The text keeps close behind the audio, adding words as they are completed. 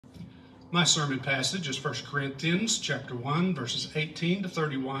My sermon passage is 1 Corinthians chapter 1, verses 18 to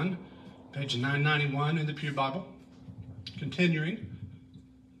 31, page 991 in the Pew Bible. Continuing,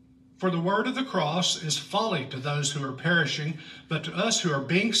 "For the word of the cross is folly to those who are perishing, but to us who are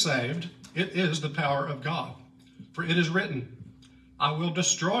being saved, it is the power of God. For it is written, I will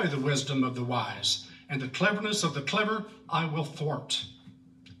destroy the wisdom of the wise, and the cleverness of the clever I will thwart.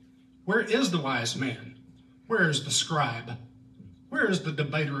 Where is the wise man? Where is the scribe? Where is the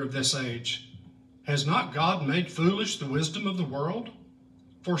debater of this age? Has not God made foolish the wisdom of the world?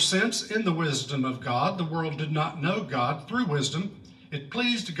 For since in the wisdom of God the world did not know God through wisdom, it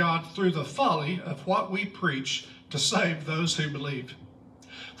pleased God through the folly of what we preach to save those who believe.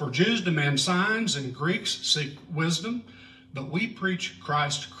 For Jews demand signs and Greeks seek wisdom, but we preach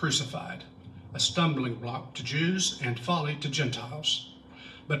Christ crucified, a stumbling block to Jews and folly to Gentiles.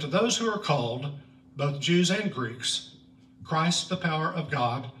 But to those who are called, both Jews and Greeks, Christ the power of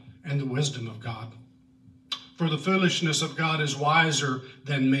God and the wisdom of God. For the foolishness of God is wiser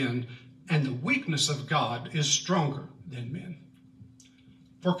than men, and the weakness of God is stronger than men.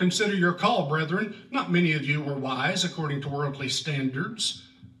 For consider your call, brethren. Not many of you were wise according to worldly standards.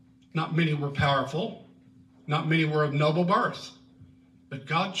 Not many were powerful. Not many were of noble birth. But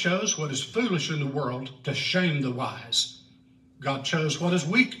God chose what is foolish in the world to shame the wise. God chose what is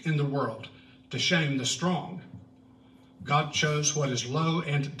weak in the world to shame the strong. God chose what is low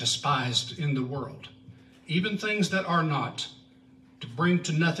and despised in the world, even things that are not, to bring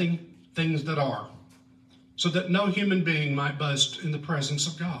to nothing things that are, so that no human being might boast in the presence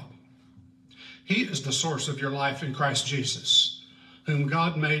of God. He is the source of your life in Christ Jesus, whom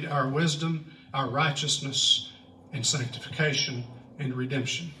God made our wisdom, our righteousness, and sanctification and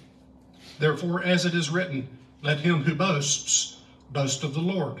redemption. Therefore, as it is written, let him who boasts boast of the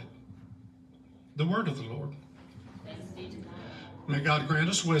Lord. The word of the Lord. May God grant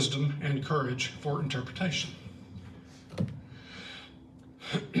us wisdom and courage for interpretation.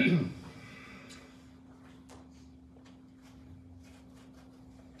 You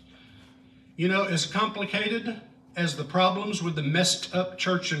know, as complicated as the problems with the messed up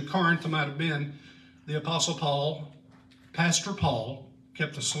church in Corinth might have been, the Apostle Paul, Pastor Paul,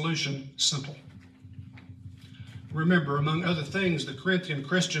 kept the solution simple. Remember, among other things, the Corinthian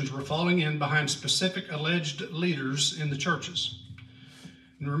Christians were falling in behind specific alleged leaders in the churches.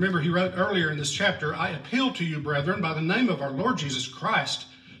 And remember, he wrote earlier in this chapter, I appeal to you, brethren, by the name of our Lord Jesus Christ,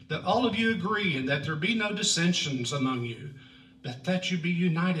 that all of you agree and that there be no dissensions among you, but that you be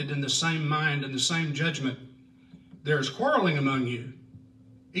united in the same mind and the same judgment. There is quarreling among you.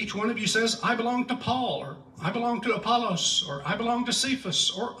 Each one of you says, I belong to Paul, or I belong to Apollos, or I belong to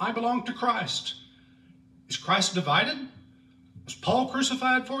Cephas, or I belong to Christ. Is Christ divided? Was Paul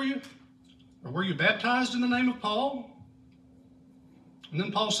crucified for you? Or were you baptized in the name of Paul? And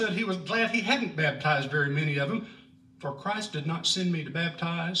then Paul said he was glad he hadn't baptized very many of them, for Christ did not send me to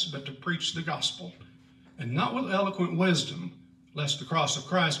baptize, but to preach the gospel, and not with eloquent wisdom, lest the cross of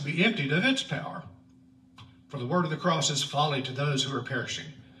Christ be emptied of its power. For the word of the cross is folly to those who are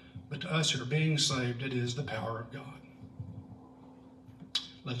perishing, but to us who are being saved, it is the power of God.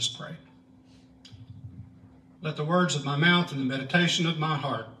 Let us pray. Let the words of my mouth and the meditation of my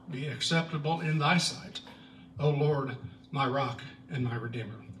heart be acceptable in thy sight, O Lord, my rock and my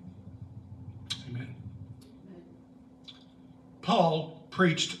Redeemer. Amen. Paul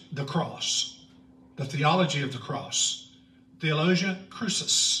preached the cross, the theology of the cross, Theologia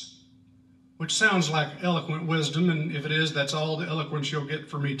Crucis, which sounds like eloquent wisdom, and if it is, that's all the eloquence you'll get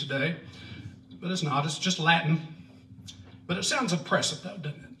from me today. But it's not, it's just Latin. But it sounds impressive, though,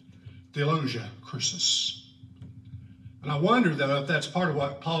 doesn't it? Theologia Crucis. And I wonder, though, if that's part of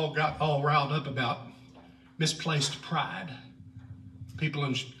what Paul got all riled up about, misplaced pride. People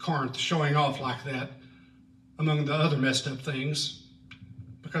in Corinth showing off like that, among the other messed up things,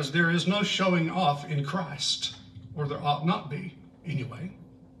 because there is no showing off in Christ, or there ought not be anyway.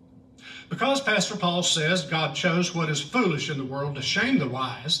 Because Pastor Paul says God chose what is foolish in the world to shame the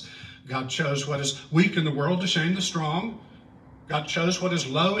wise, God chose what is weak in the world to shame the strong, God chose what is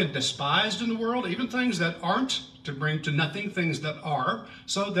low and despised in the world, even things that aren't, to bring to nothing things that are,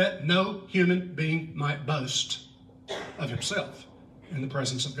 so that no human being might boast of himself in the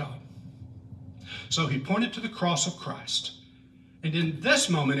presence of God. So he pointed to the cross of Christ. And in this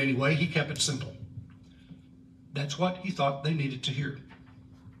moment anyway, he kept it simple. That's what he thought they needed to hear.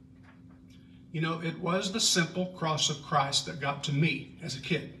 You know, it was the simple cross of Christ that got to me as a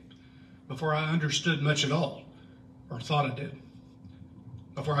kid, before I understood much at all, or thought I did.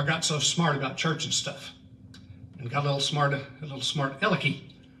 Before I got so smart about church and stuff, and got a little smart alecky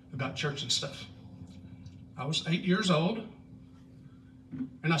about church and stuff. I was 8 years old,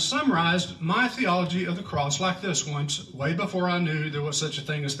 And I summarized my theology of the cross like this once, way before I knew there was such a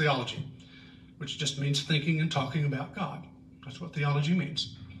thing as theology, which just means thinking and talking about God. That's what theology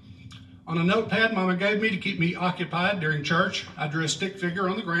means. On a notepad Mama gave me to keep me occupied during church, I drew a stick figure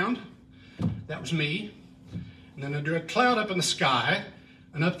on the ground. That was me. And then I drew a cloud up in the sky.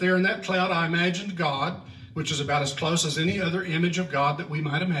 And up there in that cloud, I imagined God, which is about as close as any other image of God that we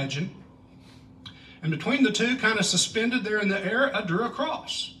might imagine. And between the two, kind of suspended there in the air, I drew a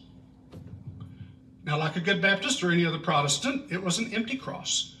cross. Now, like a good Baptist or any other Protestant, it was an empty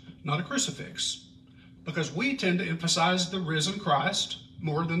cross, not a crucifix, because we tend to emphasize the risen Christ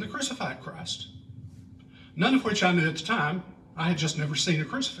more than the crucified Christ, none of which I knew at the time. I had just never seen a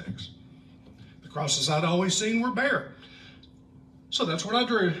crucifix. The crosses I'd always seen were bare. So that's what I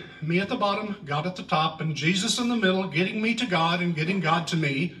drew. Me at the bottom, God at the top, and Jesus in the middle, getting me to God and getting God to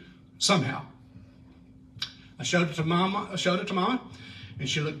me somehow. I showed it to Mama, and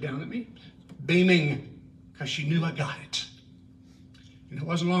she looked down at me, beaming, because she knew I got it. And it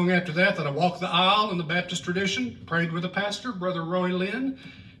wasn't long after that I walked the aisle in the Baptist tradition, prayed with the pastor, Brother Lynn,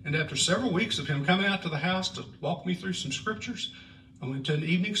 and after several weeks of him coming out to the house to walk me through some scriptures, I went to an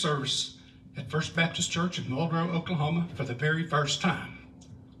evening service at First Baptist Church in Muldrow, Oklahoma for the very first time.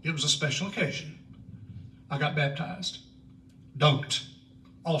 It was a special occasion. I got baptized, dunked,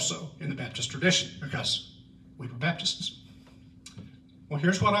 also in the Baptist tradition, because we were Baptists. Well,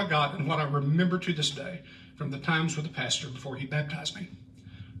 here's what I got and what I remember to this day from the times with the pastor before he baptized me.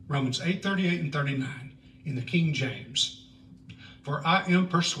 Romans 8:38 and 39 in the King James. For I am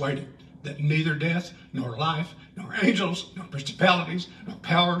persuaded that neither death, nor life, nor angels, nor principalities, nor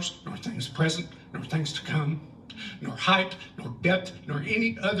powers, nor things present, nor things to come, nor height, nor depth, nor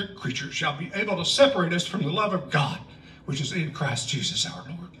any other creature shall be able to separate us from the love of God, which is in Christ Jesus our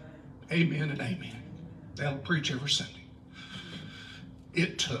Lord. Amen and amen. That'll preach every Sunday.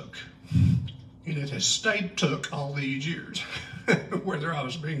 It took, and it has stayed took all these years, whether I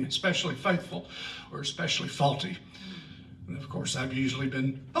was being especially faithful or especially faulty. And of course, I've usually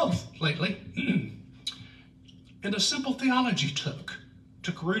been both lately. And a simple theology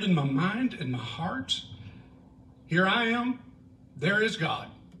took root in my mind and my heart. Here I am, there is God.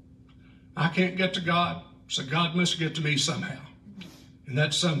 I can't get to God, so God must get to me somehow. And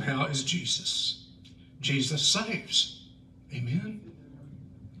that somehow is Jesus. Jesus saves. Amen.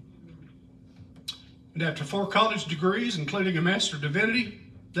 And after 4 college degrees, including a Master of Divinity,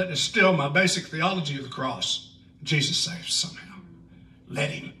 that is still my basic theology of the cross. Jesus saves somehow. Let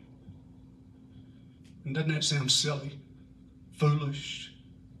him. And doesn't that sound silly, foolish,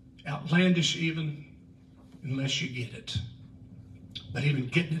 outlandish even, unless you get it? But even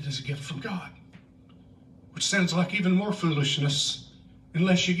getting it is a gift from God, which sounds like even more foolishness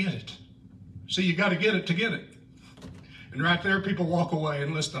unless you get it. See, you got to get it to get it. And right there, people walk away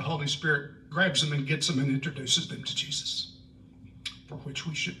unless the Holy Spirit grabs them and gets them and introduces them to Jesus, for which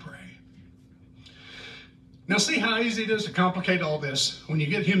we should pray. Now, see how easy it is to complicate all this when you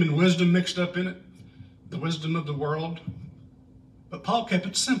get human wisdom mixed up in it, the wisdom of the world. But Paul kept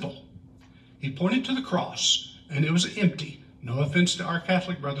it simple. He pointed to the cross, and it was empty. No offense to our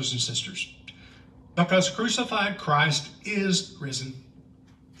Catholic brothers and sisters. Because crucified Christ is risen,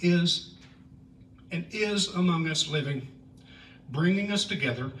 is among us living, bringing us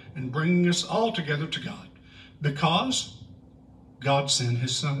together and bringing us all together to God. Because God sent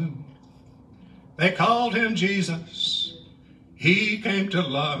his Son. They called him Jesus. He came to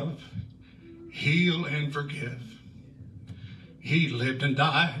love, heal, and forgive. He lived and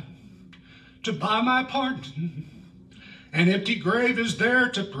died to buy my pardon. An empty grave is there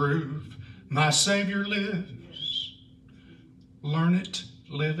to prove my Savior lives. Learn it,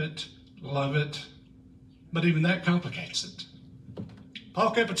 live it, love it, but even that complicates it.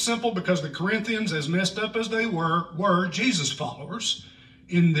 Paul kept it simple because the Corinthians, as messed up as they were Jesus followers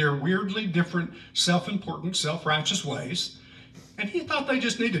in their weirdly different, self-important, self-righteous ways. And he thought they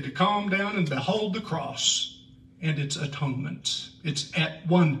just needed to calm down and behold the cross and its atonement, its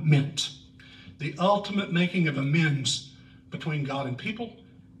at-one-ment, the ultimate making of amends between God and people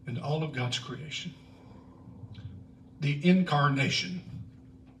and all of God's creation. The incarnation,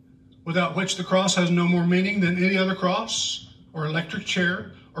 without which the cross has no more meaning than any other cross, or electric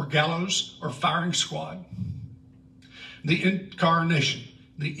chair, or gallows, or firing squad. The incarnation,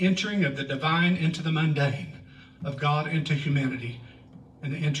 the entering of the divine into the mundane, of God into humanity,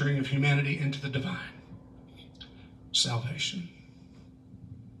 and the entering of humanity into the divine. Salvation.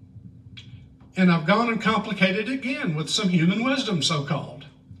 And I've gone and complicated it again with some human wisdom, so-called.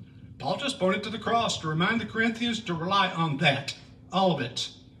 Paul just pointed to the cross to remind the Corinthians to rely on that, all of it,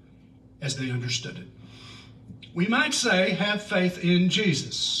 as they understood it. We might say, have faith in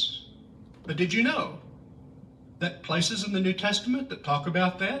Jesus. But did you know that places in the New Testament that talk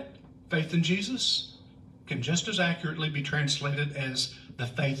about that, faith in Jesus, can just as accurately be translated as the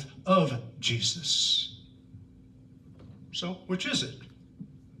faith of Jesus? So, which is it?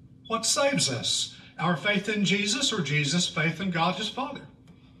 What saves us? Our faith in Jesus or Jesus' faith in God his Father?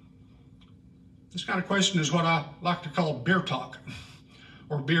 This kind of question is what I like to call beer talk,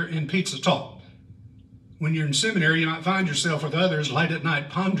 or beer and pizza talk. When you're in seminary, you might find yourself with others late at night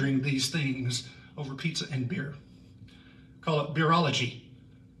pondering these things over pizza and beer. Call it beerology,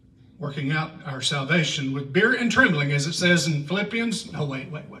 working out our salvation with fear and trembling, as it says in Philippians. No, wait.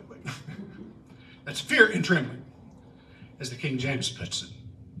 That's fear and trembling, as the King James puts it.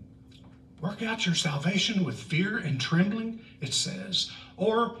 Work out your salvation with fear and trembling, it says.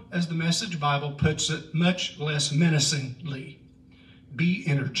 Or, as the Message Bible puts it much less menacingly, be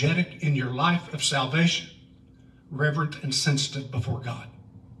energetic in your life of salvation, reverent and sensitive before God.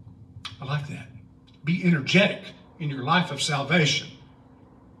 I like that. Be energetic in your life of salvation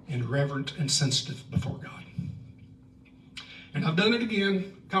and reverent and sensitive before God. And I've done it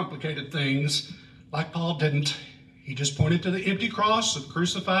again, complicated things like Paul didn't. He just pointed to the empty cross of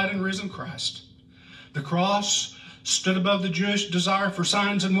crucified and risen Christ. The cross stood above the Jewish desire for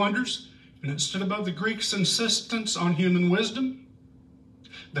signs and wonders, and it stood above the Greeks' insistence on human wisdom.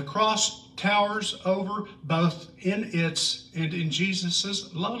 The cross towers over both in its and in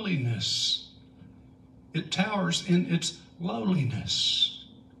Jesus' lowliness. It towers in its lowliness.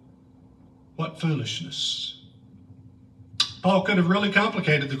 What foolishness. Paul could have really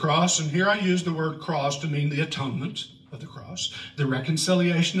complicated the cross, and here I use the word cross to mean the atonement of the cross, the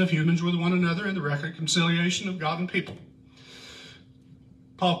reconciliation of humans with one another, and the reconciliation of God and people.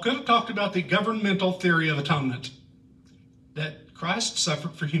 Paul could have talked about the governmental theory of atonement, that Christ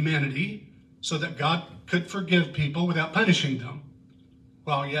suffered for humanity so that God could forgive people without punishing them,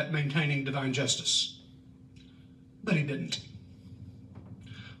 while yet maintaining divine justice. But he didn't.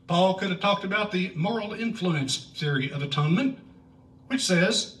 Paul could have talked about the moral influence theory of atonement, which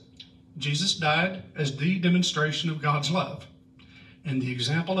says Jesus died as the demonstration of God's love, and the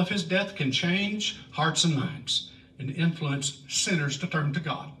example of his death can change hearts and minds and influence sinners to turn to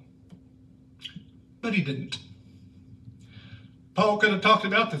God. But he didn't. Paul could have talked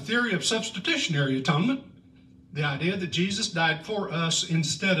about the theory of substitutionary atonement, the idea that Jesus died for us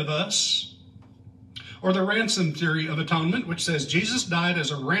instead of us, or the ransom theory of atonement, which says Jesus died as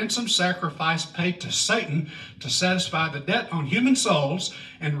a ransom sacrifice paid to Satan to satisfy the debt on human souls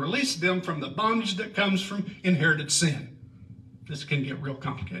and release them from the bondage that comes from inherited sin. This can get real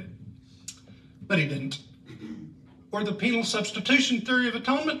complicated. But he didn't. Or the penal substitution theory of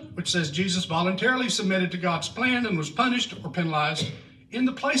atonement, which says Jesus voluntarily submitted to God's plan and was punished or penalized in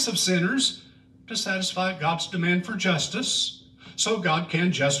the place of sinners to satisfy God's demand for justice, so God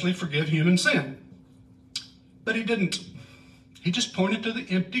can justly forgive human sin. But he didn't. He just pointed to the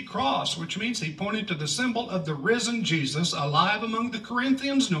empty cross, which means he pointed to the symbol of the risen Jesus alive among the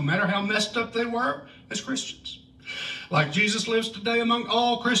Corinthians, no matter how messed up they were as Christians. Like Jesus lives today among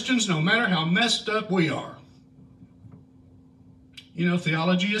all Christians, no matter how messed up we are. You know,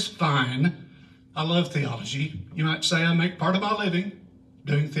 theology is fine. I love theology. You might say I make part of my living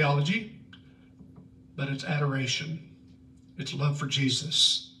doing theology, but it's adoration. It's love for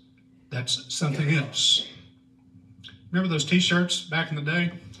Jesus. That's something else. Remember those t-shirts back in the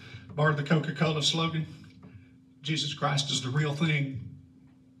day? Borrowed the Coca-Cola slogan? Jesus Christ is the real thing.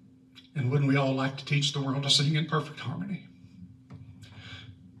 And wouldn't we all like to teach the world to sing in perfect harmony?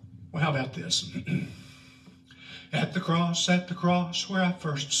 Well, how about this? At the cross, where I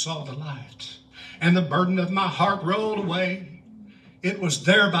first saw the light, and the burden of my heart rolled away, it was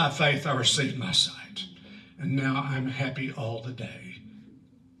there by faith I received my sight, and now I'm happy all the day,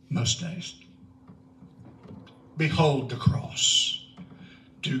 most days. Behold the cross.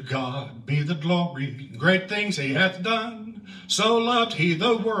 To God be the glory, great things he hath done. So loved he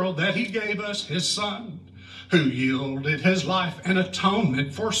the world that he gave us his Son, who yielded his life an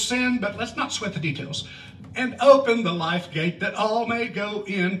atonement for sin. But let's not sweat the details. And open the life gate that all may go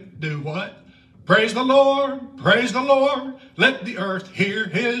in. Do what? Praise the Lord, praise the Lord. Let the earth hear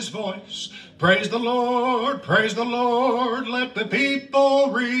his voice. Praise the Lord, let the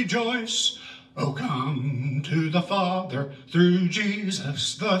people rejoice. Oh, come to the Father through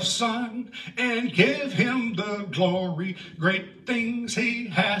Jesus the Son, and give him the glory, great things he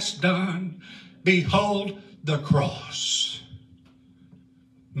has done. Behold the cross.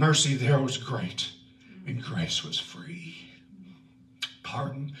 Mercy there was great, and grace was free.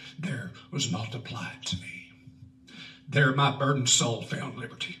 Pardon there was multiplied to me. There my burdened soul found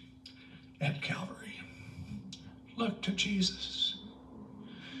liberty at Calvary. Look to Jesus.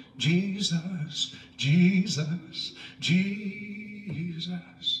 Jesus, Jesus,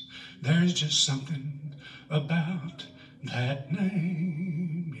 Jesus. There's just something about that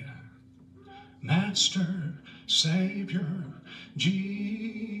name. Yeah. Master, Savior,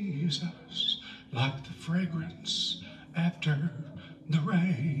 Jesus, like the fragrance after the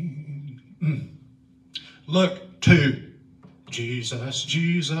rain. Look to Jesus,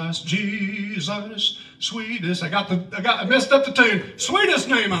 Jesus, Jesus, sweetest. I messed up the tune. Sweetest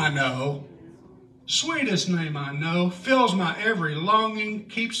name I know. Sweetest name I know. Fills my every longing.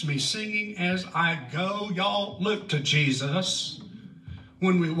 Keeps me singing as I go. Y'all look to Jesus.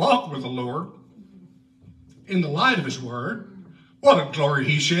 When we walk with the Lord, in the light of His Word, what a glory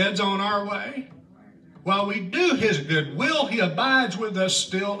He sheds on our way. While we do His good will, He abides with us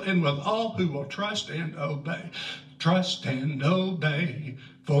still, and with all who will trust and obey. Trust and obey,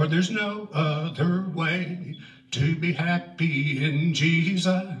 for there's no other way to be happy in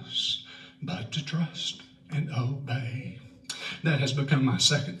Jesus but to trust and obey. That has become my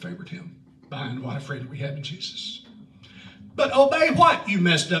second favorite hymn, behind What a Friend We Have in Jesus. But obey what, you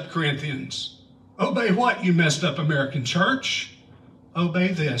messed up Corinthians? Obey what, you messed up American church? Obey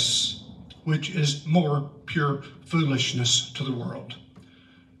this, which is more pure foolishness to the world.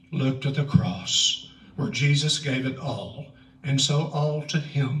 Look to the cross, where Jesus gave it all, and so all to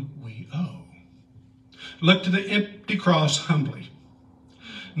Him we owe. Look to the empty cross humbly,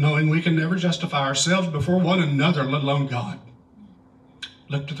 knowing we can never justify ourselves before one another, let alone God.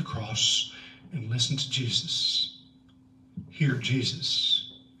 Look to the cross and listen to Jesus. Hear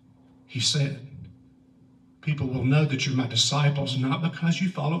Jesus. He said, people will know that you're my disciples, not because you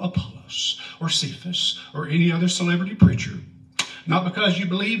follow Apollos or Cephas or any other celebrity preacher, not because you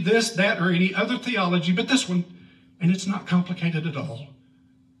believe this, that, or any other theology, but this one. And it's not complicated at all.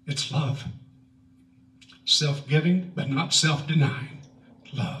 It's love. Self-giving, but not self-denying.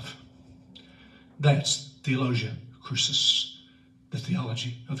 Love. That's Theologia Crucis, the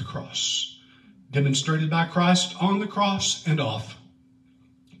theology of the cross, demonstrated by Christ on the cross and off.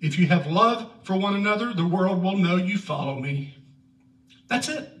 If you have love for one another, the world will know you follow me. That's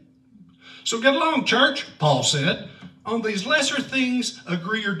it. So get along, church, Paul said. On these lesser things,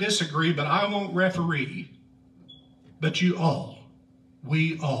 agree or disagree, but I won't referee. But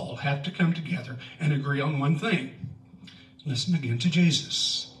we all have to come together and agree on one thing. Listen again to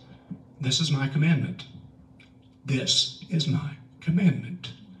Jesus. This is my commandment. This is my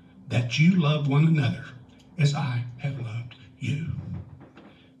commandment, that you love one another as I have loved you.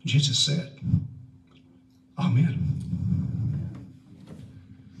 Jesus said, Amen.